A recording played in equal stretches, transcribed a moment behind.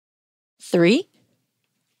3,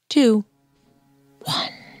 2, 1.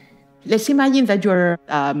 Let's imagine that you're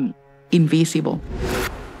invisible.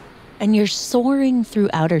 And you're soaring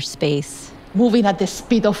through outer space. Moving at the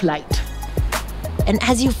speed of light. And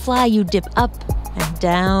as you fly, you dip up and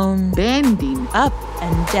down. Bending. Up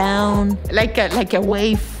and down. Like a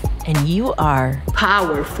wave. And you are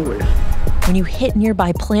powerful. When you hit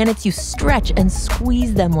nearby planets, you stretch and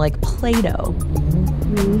squeeze them like Play-Doh.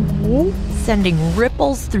 Sending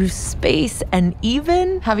ripples through space and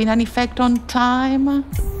even having an effect on time.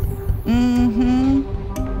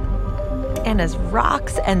 And as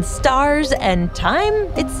rocks and stars and time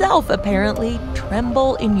itself apparently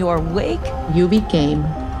tremble in your wake, you became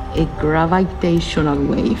a gravitational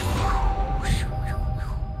wave.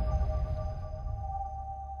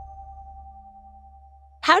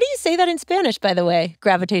 How do you say that in Spanish, by the way,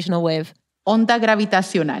 gravitational wave? Onda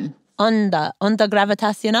gravitacional. Onda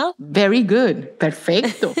gravitacional? Very good.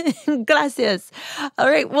 Perfecto. Gracias. All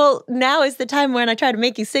right, well, now is the time when I try to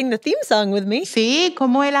make you sing the theme song with me. Sí,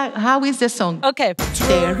 how is the song? Okay.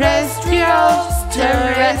 Terrestrials,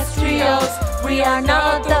 terrestrials, we are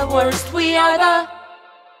not the worst, we are the...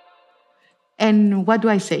 And what do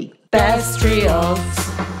I say? Bestrials.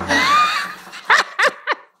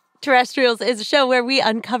 Terrestrials is a show where we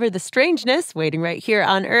uncover the strangeness waiting right here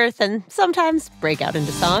on Earth and sometimes break out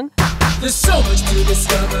into song. There's so much to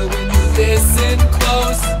discover when you listen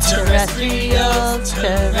close. Terrestrials,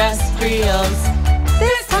 terrestrials.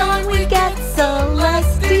 This time we get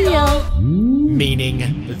celestial.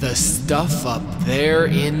 Meaning the stuff up there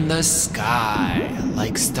in the sky,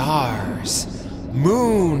 like stars,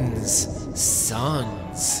 moons,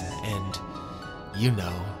 suns, and, you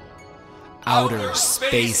know, outer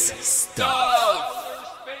space stuff.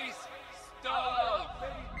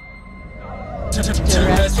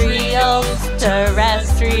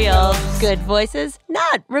 Terrestrials. Good voices,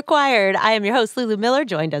 not required. I am your host, Lulu Miller,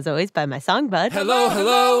 joined as always by my song bud.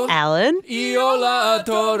 Hello. Alan. Y hola a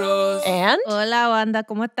todos. And hola, Wanda,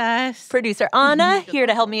 ¿cómo estás? Producer Anna, here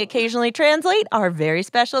to help me occasionally translate, our very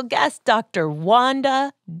special guest, Dr.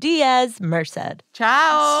 Wanda Díaz Merced.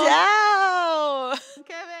 Ciao.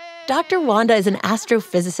 Dr. Wanda is an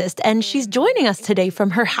astrophysicist, and she's joining us today from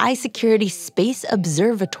her high-security space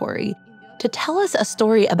observatory to tell us a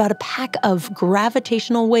story about a pack of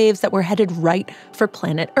gravitational waves that were headed right for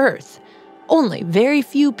planet Earth. Only very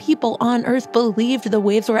few people on Earth believed the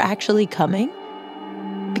waves were actually coming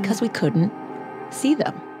because we couldn't see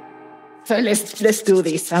them. So let's do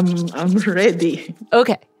this. I'm ready.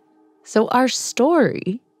 Okay. So our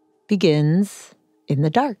story begins in the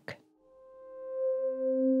dark.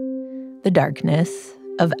 The darkness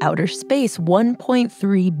of outer space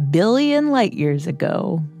 1.3 billion light years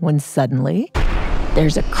ago, when suddenly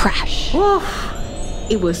there's a crash.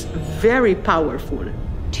 It was very powerful.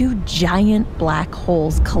 2 giant black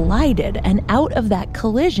holes collided, and out of that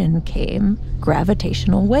collision came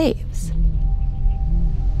gravitational waves.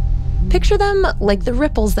 Picture them like the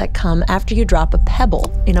ripples that come after you drop a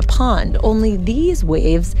pebble in a pond, only these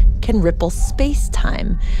waves can ripple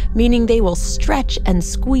space-time, meaning they will stretch and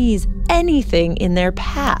squeeze anything in their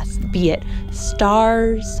path, be it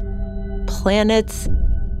stars, planets,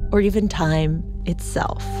 or even time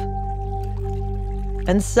itself.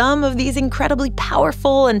 And some of these incredibly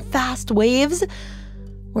powerful and fast waves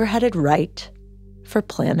were headed right for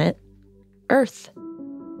planet Earth.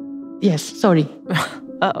 Yes, sorry.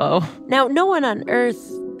 Uh-oh. Now, no one on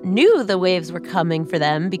Earth knew the waves were coming for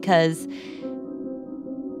them because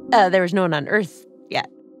there was no one on Earth yet.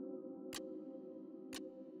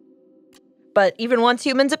 But even once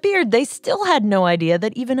humans appeared, they still had no idea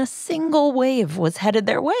that even a single wave was headed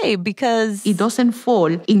their way because it doesn't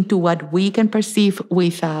fall into what we can perceive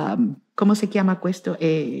with, ¿cómo se llama questo?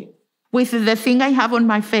 With the thing I have on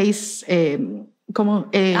my face,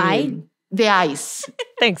 eye? The eyes.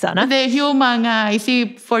 Thanks, Anna. The human eyes,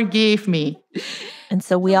 forgive me. And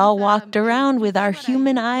so we all walked around with our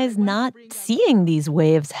human eyes not seeing these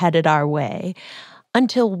waves headed our way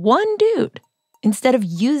until one dude, instead of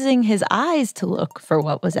using his eyes to look for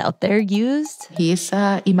what was out there, used his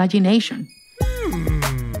imagination.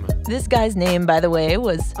 This guy's name, by the way,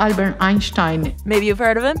 was Albert Einstein. Maybe you've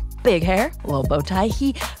heard of him. Big hair, little bow tie.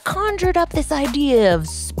 He conjured up this idea of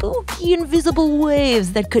spooky invisible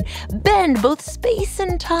waves that could bend both space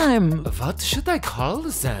and time. What should I call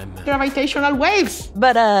them? Gravitational waves.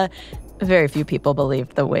 But very few people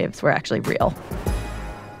believed the waves were actually real.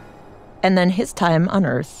 And then his time on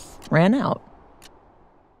Earth ran out.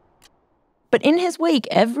 But in his wake,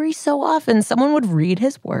 every so often, someone would read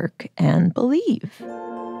his work and believe.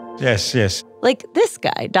 Yes, yes. Like this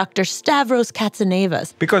guy, Dr. Stavros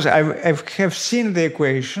Katsanevas. Because I have seen the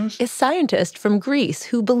equations. A scientist from Greece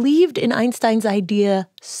who believed in Einstein's idea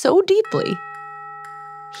so deeply,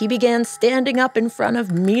 he began standing up in front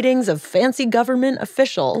of meetings of fancy government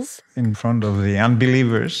officials. In front of the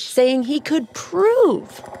unbelievers. Saying he could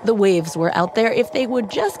prove the waves were out there if they would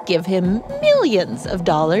just give him millions of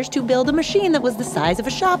dollars to build a machine that was the size of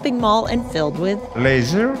a shopping mall and filled with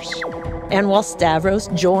lasers. And while Stavros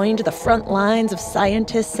joined the front lines of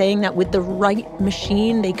scientists saying that with the right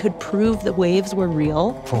machine, they could prove the waves were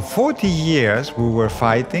real. For 40 years, we were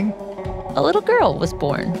fighting. A little girl was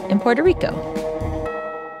born in Puerto Rico.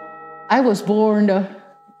 I was born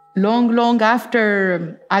long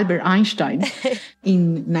after Albert Einstein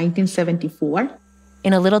in 1974.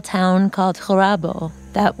 In a little town called Jorabo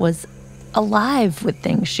that was alive with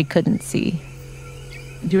things she couldn't see.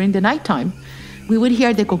 During the nighttime, we would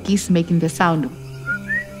hear the coquis making the sound.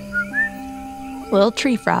 Little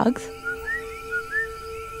tree frogs.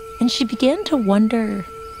 And she began to wonder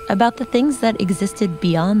about the things that existed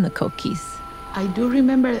beyond the coquis. I do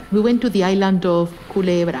remember we went to the island of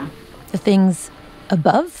Culebra. The things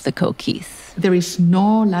above the coquis. There is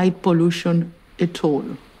no light pollution at all.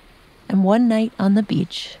 And one night on the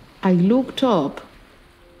beach, I looked up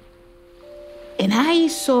and I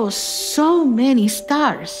saw so many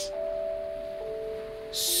stars.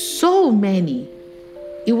 So many.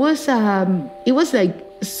 It was like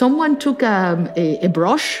someone took a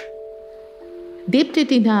brush, dipped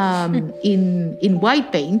it in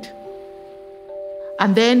white paint,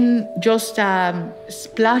 and then just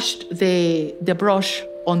splashed the brush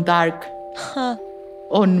on dark,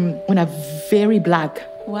 on a very black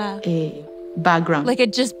background. Like a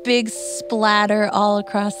just big splatter all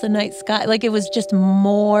across the night sky. Like it was just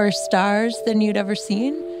more stars than you'd ever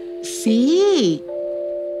seen. Sí.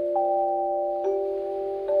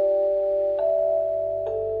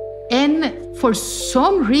 And for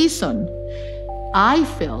some reason, I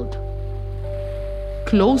felt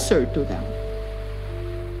closer to them.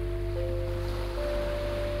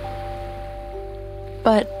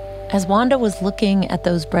 But as Wanda was looking at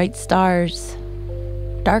those bright stars,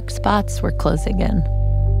 dark spots were closing in.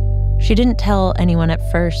 She didn't tell anyone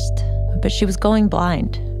at first, but she was going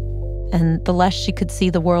blind. And the less she could see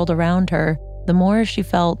the world around her, the more she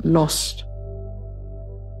felt lost.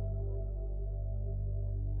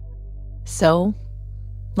 So,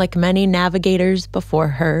 like many navigators before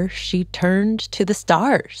her, she turned to the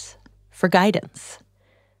stars for guidance.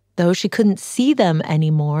 Though she couldn't see them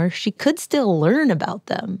anymore, she could still learn about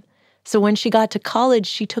them. So when she got to college,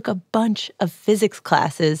 she took a bunch of physics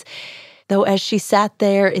classes. Though as she sat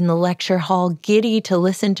there in the lecture hall, giddy to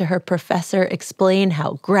listen to her professor explain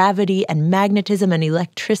how gravity and magnetism and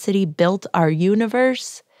electricity built our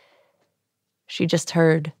universe, she just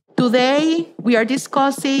heard, "Today we are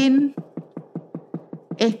discussing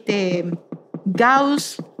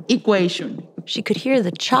Gauss equation." She could hear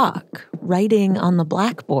the chalk writing on the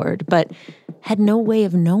blackboard, but had no way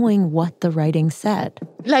of knowing what the writing said.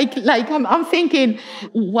 Like I'm thinking,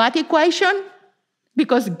 what equation?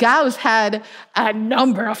 Because Gauss had a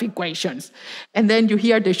number of equations. And then you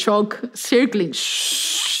hear the chalk circling.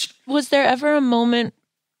 Was there ever a moment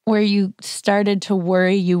where you started to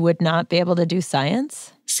worry you would not be able to do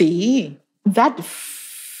science? Sí, that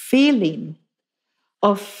feeling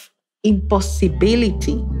of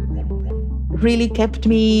impossibility really kept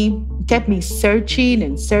me searching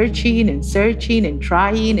and searching and searching and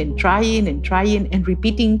trying and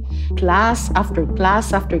repeating class after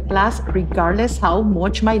class after class, regardless how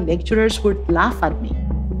much my lecturers would laugh at me.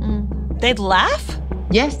 They'd laugh?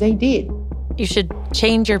 Yes, they did. You should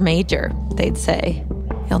change your major, they'd say.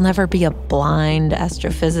 You'll never be a blind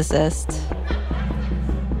astrophysicist.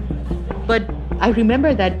 But I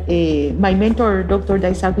remember that my mentor, Dr.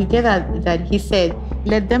 that he said,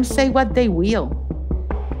 let them say what they will.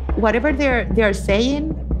 Whatever they're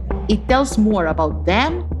saying, it tells more about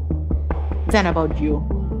them than about you.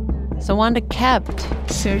 So Wanda kept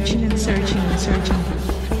searching and searching and searching,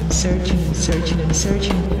 searching and searching and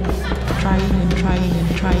searching, trying and trying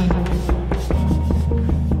and trying.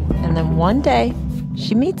 And then one day,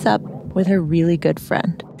 she meets up with her really good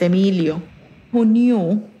friend, Emilio, who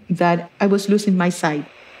knew that I was losing my sight.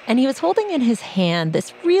 And he was holding in his hand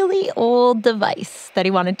this really old device that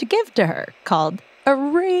he wanted to give to her called a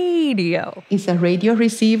radio. It's a radio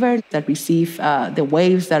receiver that receives the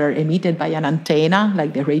waves that are emitted by an antenna,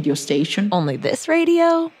 like the radio station. Only this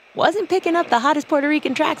radio wasn't picking up the hottest Puerto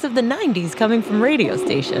Rican tracks of the 90s coming from radio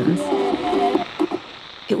stations.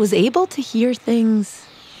 It was able to hear things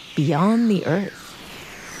beyond the earth.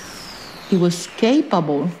 It was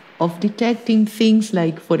capable of detecting things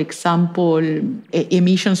like, for example,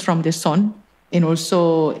 emissions from the sun and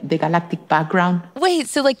also the galactic background. Wait,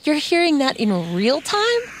 so like you're hearing that in real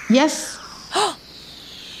time? Yes.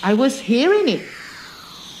 I was hearing it.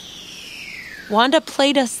 Wanda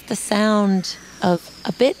played us the sound of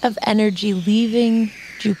a bit of energy leaving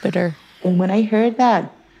Jupiter. And when I heard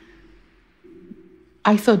that,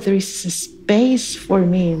 I thought there is a space for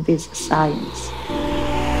me in this science.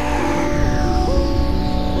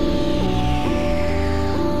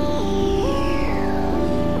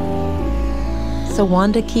 So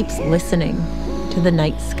Wanda keeps listening to the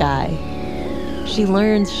night sky. She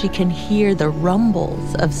learns she can hear the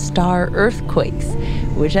rumbles of star earthquakes,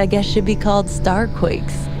 which I guess should be called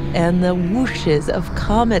starquakes, and the whooshes of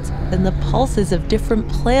comets and the pulses of different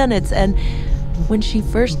planets. And when she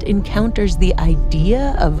first encounters the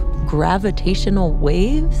idea of gravitational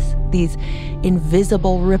waves, these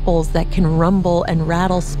invisible ripples that can rumble and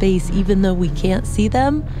rattle space even though we can't see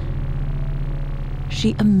them,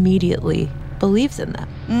 she immediately believes in them.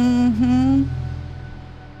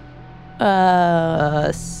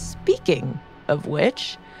 Speaking of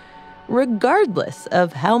which, regardless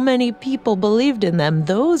of how many people believed in them,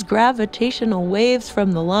 those gravitational waves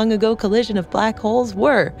from the long-ago collision of black holes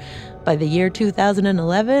were, by the year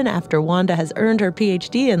 2011, after Wanda has earned her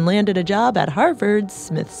PhD and landed a job at Harvard's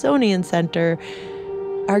Smithsonian Center,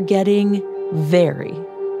 are getting very,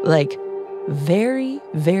 very,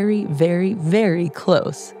 very, very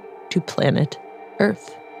close to planet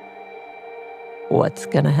Earth. What's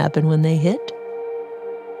gonna happen when they hit?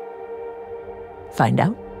 Find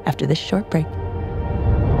out after this short break.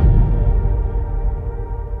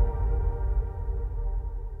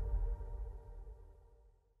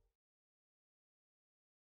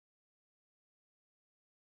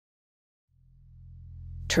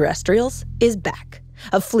 Terrestrials is back.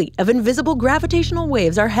 A fleet of invisible gravitational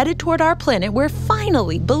waves are headed toward our planet where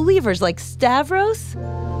finally believers like Stavros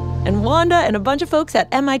and Wanda and a bunch of folks at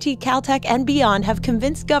MIT, Caltech, and beyond have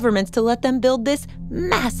convinced governments to let them build this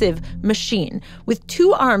massive machine with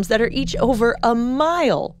 2 arms that are each over a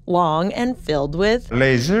mile long and filled with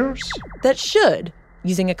lasers that should,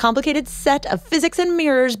 using a complicated set of physics and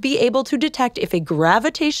mirrors, be able to detect if a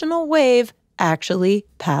gravitational wave actually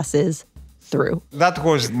passes through. That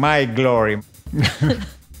was my glory.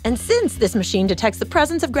 And since this machine detects the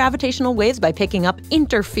presence of gravitational waves by picking up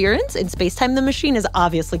interference in spacetime, the machine is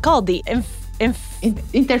obviously called the Interferometer.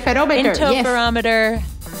 Interferometer.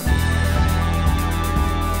 Yes.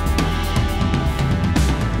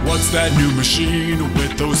 What's that new machine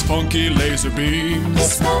with those funky laser beams?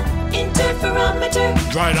 It's the interferometer.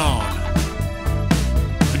 Right on.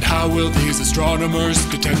 And how will these astronomers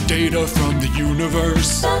detect data from the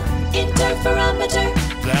universe? The interferometer.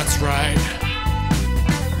 That's right.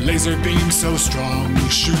 Laser beams so strong,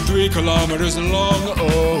 shoot 3 kilometers long.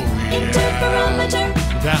 Oh yeah. Interferometer.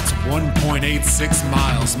 That's 1.86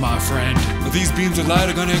 miles, my friend. These beams of light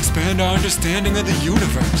are gonna expand our understanding of the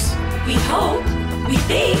universe. We hope. We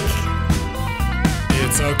think.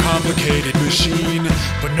 It's a complicated machine,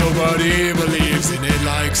 but nobody believes in it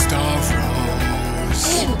like Stavros.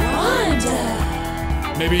 And Wanda.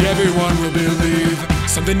 Maybe everyone will believe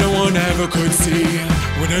something no one ever could see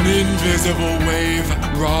when an invisible wave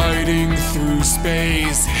riding through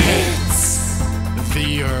space hits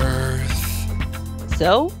the Earth.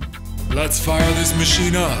 So, let's fire this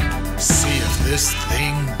machine up, see if this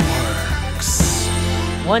thing works.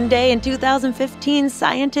 one day in 2015,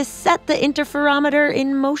 scientists set the interferometer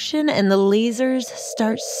in motion and the lasers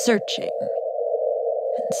start searching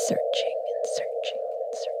and searching and searching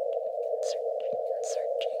and searching and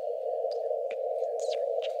searching and searching and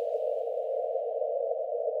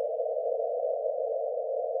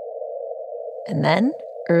searching. And then,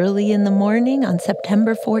 early in the morning on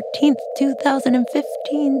September 14th,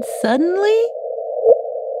 2015, suddenly...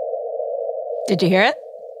 Did you hear it?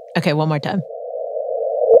 Okay, one more time.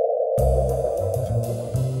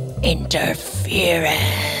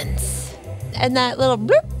 Interference. And that little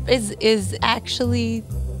bloop is actually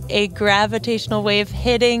a gravitational wave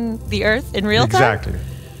hitting the Earth in real time?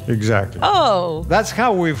 Exactly. Oh. That's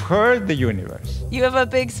how we've heard the universe. You have a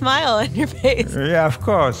big smile on your face. Yeah, of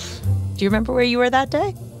course. Do you remember where you were that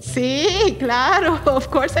day? Sí, claro.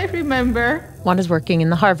 Of course I remember. Wanda's working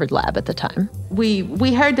in the Harvard lab at the time.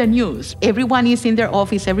 We heard the news. Everyone is in their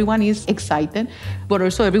office. Everyone is excited, but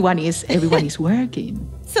also everyone is working.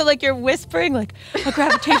 So like you're whispering like a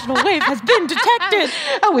gravitational wave has been detected.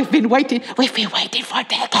 Oh, we've been waiting for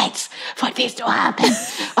decades for this to happen.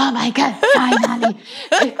 Oh my God, finally.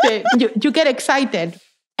 You get excited.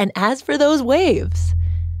 And as for those waves,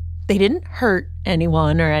 They didn't hurt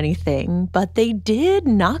anyone or anything, but they did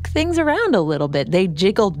knock things around a little bit. They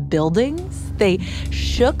jiggled buildings. They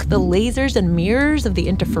shook the lasers and mirrors of the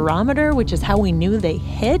interferometer, which is how we knew they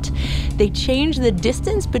hit. They changed the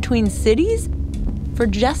distance between cities. For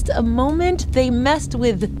just a moment, they messed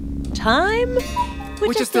with time,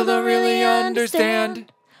 Which I still don't really understand.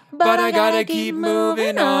 But I gotta keep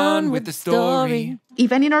moving on with the story.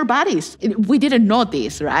 Even in our bodies, we didn't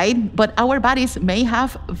notice, right? But our bodies may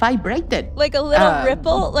have vibrated. Like a little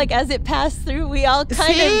ripple, like as it passed through, we all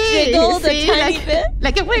kind of jiggled a tiny bit.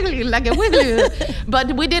 Like a wiggly.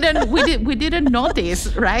 But we didn't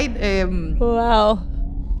notice, right? Wow.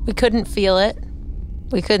 We couldn't feel it.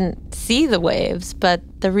 We couldn't see the waves, but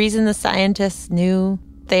the reason the scientists knew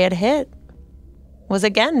they had hit was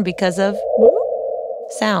again because of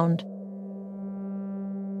sound.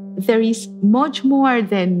 There is much more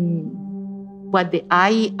than what the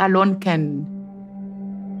eye alone can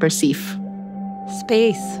perceive.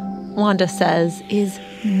 Space, Wanda says, is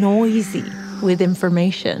noisy with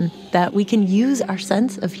information that we can use our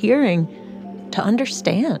sense of hearing to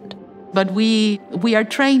understand. But we are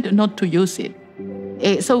trained not to use it.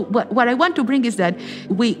 So what I want to bring is that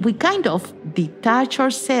we kind of detach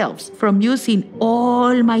ourselves from using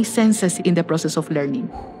all my senses in the process of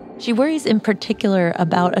learning. She worries in particular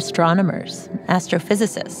about astronomers,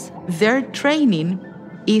 astrophysicists. Their training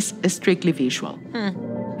is strictly visual.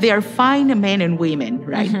 They are fine men and women,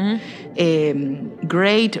 right?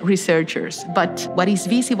 Great researchers. But what is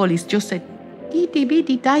visible is just a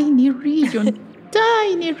itty-bitty tiny region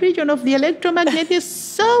of the electromagnetic is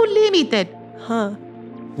so limited.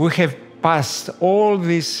 We have passed all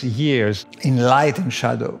these years in light and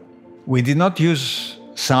shadow. We did not use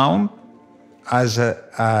sound as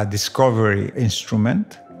a discovery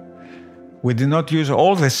instrument. We did not use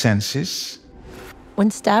all the senses. When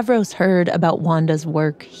Stavros heard about Wanda's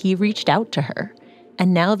work, he reached out to her.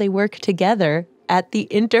 And now they work together at the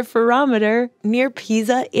Interferometer near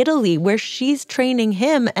Pisa, Italy, where she's training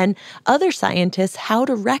him and other scientists how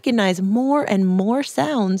to recognize more and more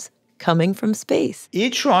sounds coming from space.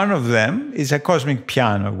 Each one of them is a cosmic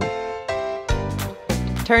piano.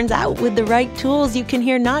 Turns out with the right tools, you can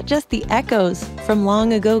hear not just the echoes from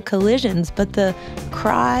long ago collisions, but the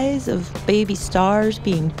cries of baby stars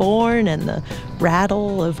being born and the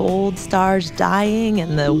rattle of old stars dying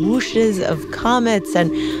and the whooshes of comets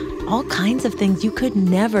and all kinds of things you could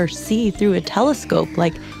never see through a telescope,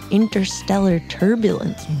 like interstellar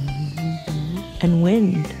turbulence and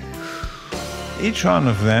wind. Each one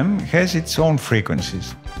of them has its own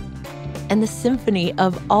frequencies. And the symphony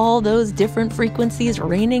of all those different frequencies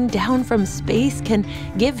raining down from space can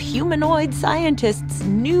give humanoid scientists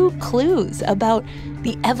new clues about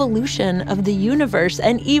the evolution of the universe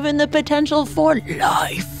and even the potential for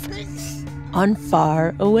life on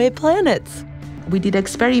far-away planets. We did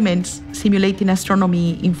experiments simulating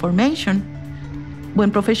astronomy information. When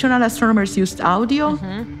professional astronomers used audio,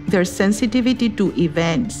 their sensitivity to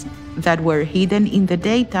events that were hidden in the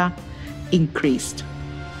data increased.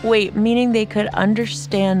 Wait, meaning they could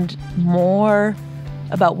understand more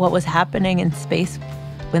about what was happening in space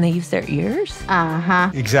when they used their ears?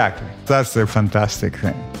 Exactly. That's the fantastic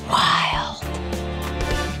thing. Wild.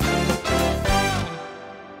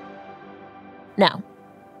 Now,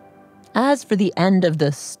 as for the end of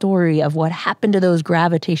the story of what happened to those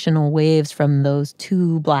gravitational waves from those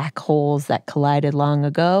two black holes that collided long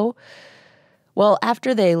ago, well,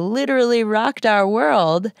 after they literally rocked our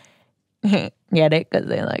world, get it? Because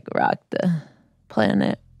they rocked the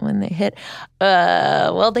planet when they hit.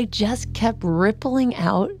 Well, they just kept rippling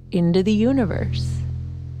out into the universe,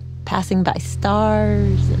 passing by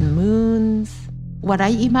stars and moons. What I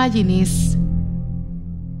imagine is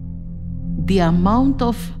the amount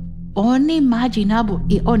of unimaginable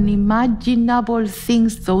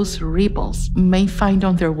things those ripples may find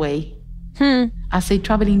on their way as they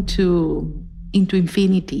travel into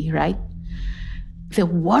infinity, right? The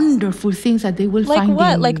wonderful things that they will find. Like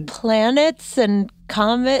what? Like planets and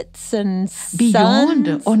comets and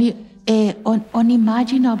beyond suns?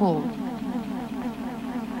 Unimaginable.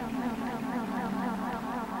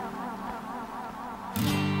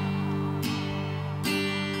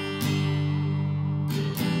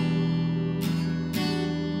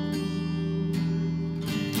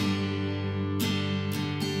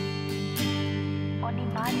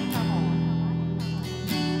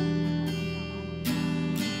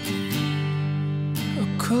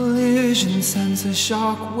 Collision sends a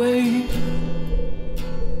shock wave.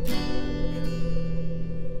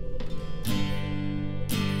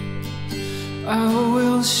 I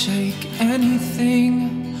will shake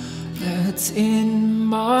anything that's in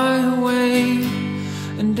my way.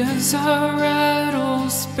 And as I rattle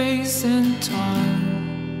space and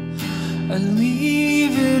time, I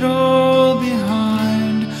leave it all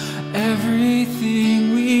behind.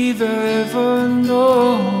 Everything we've ever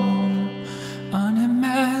known,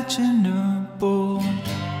 unimaginable.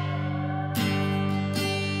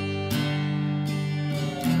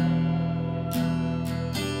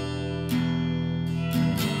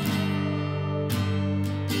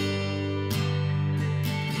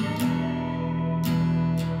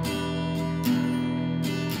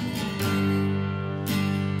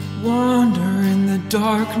 Wander in the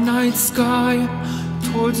dark night sky,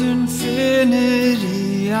 towards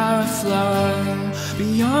infinity I fly.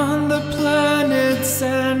 Beyond the planets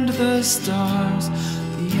and the stars,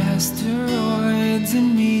 the asteroids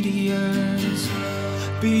and meteors.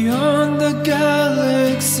 Beyond the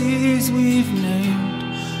galaxies we've named,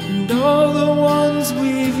 and all the ones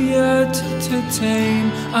we've yet to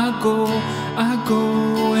tame. I go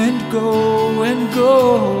and go and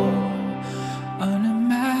go.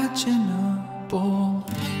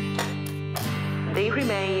 They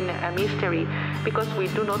remain a mystery because we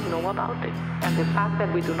do not know about it. And the fact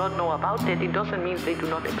that we do not know about it, it doesn't mean they do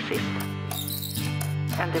not exist.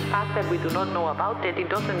 And the fact that we do not know about it, it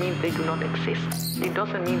doesn't mean they do not exist. It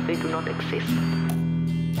doesn't mean they do not exist.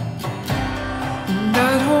 And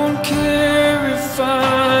I don't care if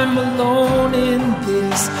I'm alone in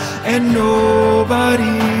this and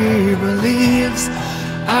nobody believes.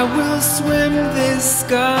 I will swim this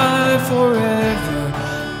sky forever.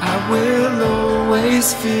 I will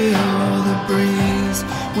always feel the breeze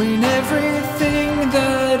when everything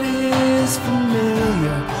that is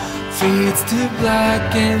familiar fades to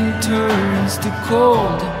black and turns to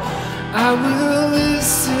cold. I will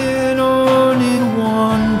listen on in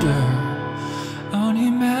wonder,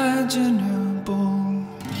 unimaginable.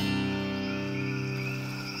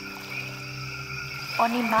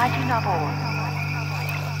 Unimaginable.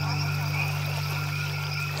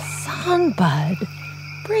 Songbud,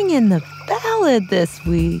 bring in the ballad this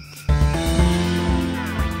week.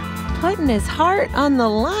 Putting his heart on the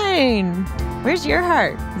line. Where's your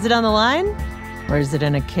heart? Is it on the line? Or is it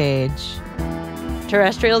in a cage?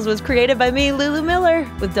 Terrestrials was created by me, Lulu Miller,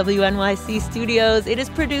 with WNYC Studios. It is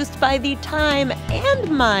produced by the time and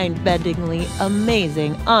mind-bendingly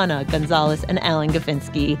amazing Anna Gonzalez and Alan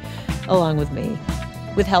Gafinsky, along with me.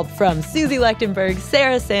 With help from Susie Lechtenberg,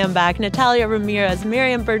 Sarah Sambach, Natalia Ramirez,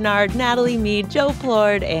 Miriam Bernard, Natalie Mead, Joe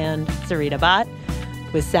Plord, and Sarita Bhatt.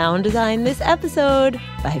 With sound design this episode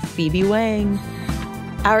by Phoebe Wang.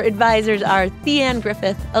 Our advisors are Theanne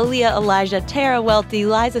Griffith, Aaliyah Elijah, Tara Welty,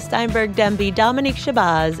 Liza Steinberg-Demby, Dominique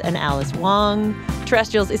Shabazz, and Alice Wong.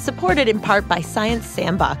 Terrestrials is supported in part by Science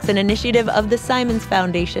Sandbox, an initiative of the Simons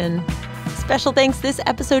Foundation. Special thanks this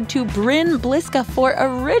episode to Bryn Bliska for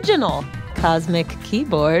original Cosmic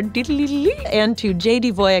Keyboard, and to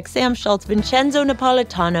J.D. Voyak, Sam Schultz, Vincenzo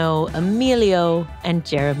Napolitano, Emilio, and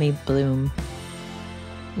Jeremy Bloom.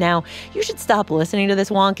 Now, you should stop listening to this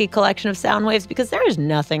wonky collection of sound waves because there is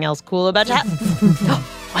nothing else cool about it.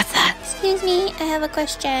 What's that? Excuse me, I have a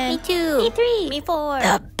question. Me 2. Me 3. Me 4.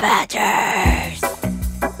 The Badgers.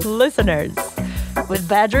 Listeners, with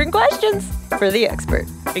badgering questions for the expert.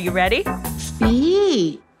 Are you ready?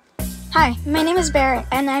 Sí. Hi, my name is Barrett,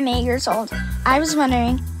 and I'm 8 years old. I was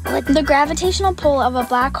wondering, would the gravitational pull of a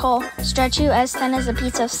black hole stretch you as thin as a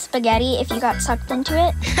piece of spaghetti if you got sucked into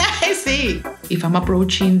it? Sí. If I'm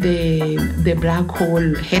approaching the black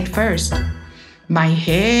hole head first, my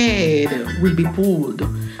head will be pulled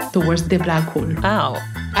towards the black hole. Ow.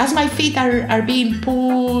 As my feet are being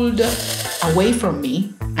pulled away from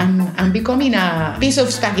me, I'm becoming a piece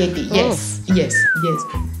of spaghetti. Yes, yes, yes.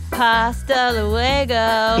 Hasta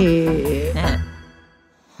luego.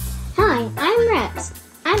 Hi, I'm Rex.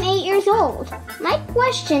 I'm 8 years old. My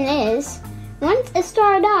question is, once a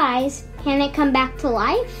star dies, can it come back to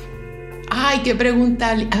life? Ay, qué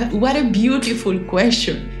pregunta. What a beautiful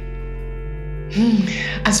question.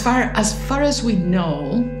 As far as we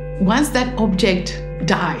know, once that object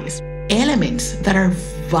dies, elements that are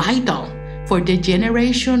vital for the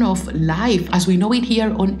generation of life as we know it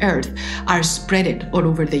here on Earth are spread all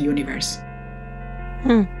over the universe.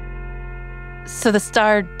 So the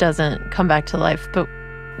star doesn't come back to life, but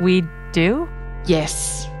we do?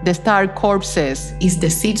 Yes, the star corpses is the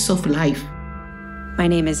seeds of life. My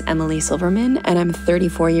name is Emily Silverman, and I'm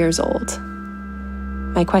 34 years old.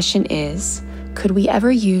 My question is, could we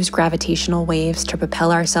ever use gravitational waves to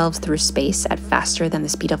propel ourselves through space at faster than the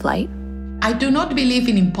speed of light? I do not believe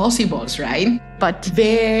in impossibles, right? But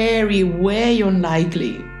way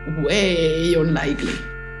unlikely.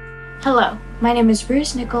 Hello, my name is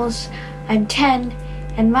Bruce Nichols. I'm 10,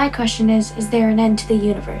 And my question is there an end to the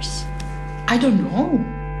universe? I don't know.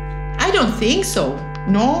 I don't think so.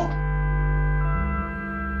 No.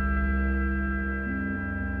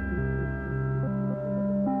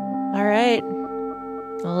 All right.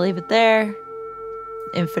 I'll leave it there.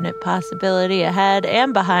 Infinite possibility ahead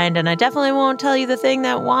and behind. And I definitely won't tell you the thing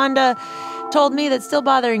that Wanda told me that's still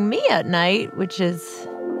bothering me at night, which is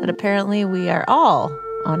that apparently we are all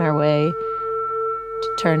on our way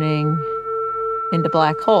to turning into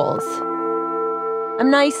black holes.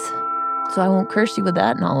 I'm nice, so I won't curse you with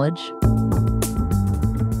that knowledge.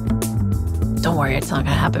 Don't worry, it's not going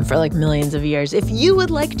to happen for like millions of years. If you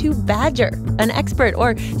would like to badger an expert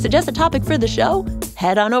or suggest a topic for the show,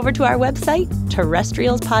 head on over to our website,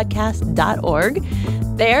 terrestrialspodcast.org.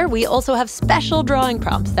 There, we also have special drawing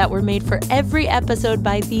prompts that were made for every episode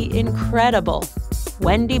by the incredible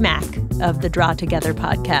Wendy Mack of the Draw Together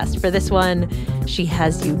podcast. For this one, she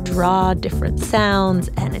has you draw different sounds,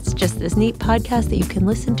 and it's just this neat podcast that you can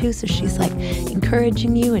listen to. So she's like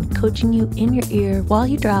encouraging you and coaching you in your ear while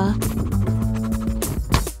you draw.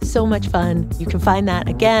 So much fun. You can find that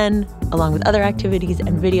again, along with other activities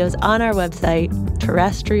and videos on our website,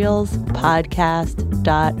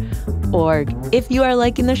 terrestrialspodcast.org. If you are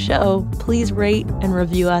liking the show, please rate and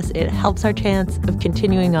review us. It helps our chance of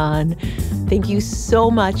continuing on. Thank you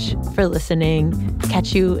so much for listening.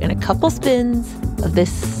 Catch you in a couple spins of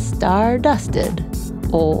this star-dusted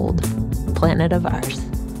old planet of ours.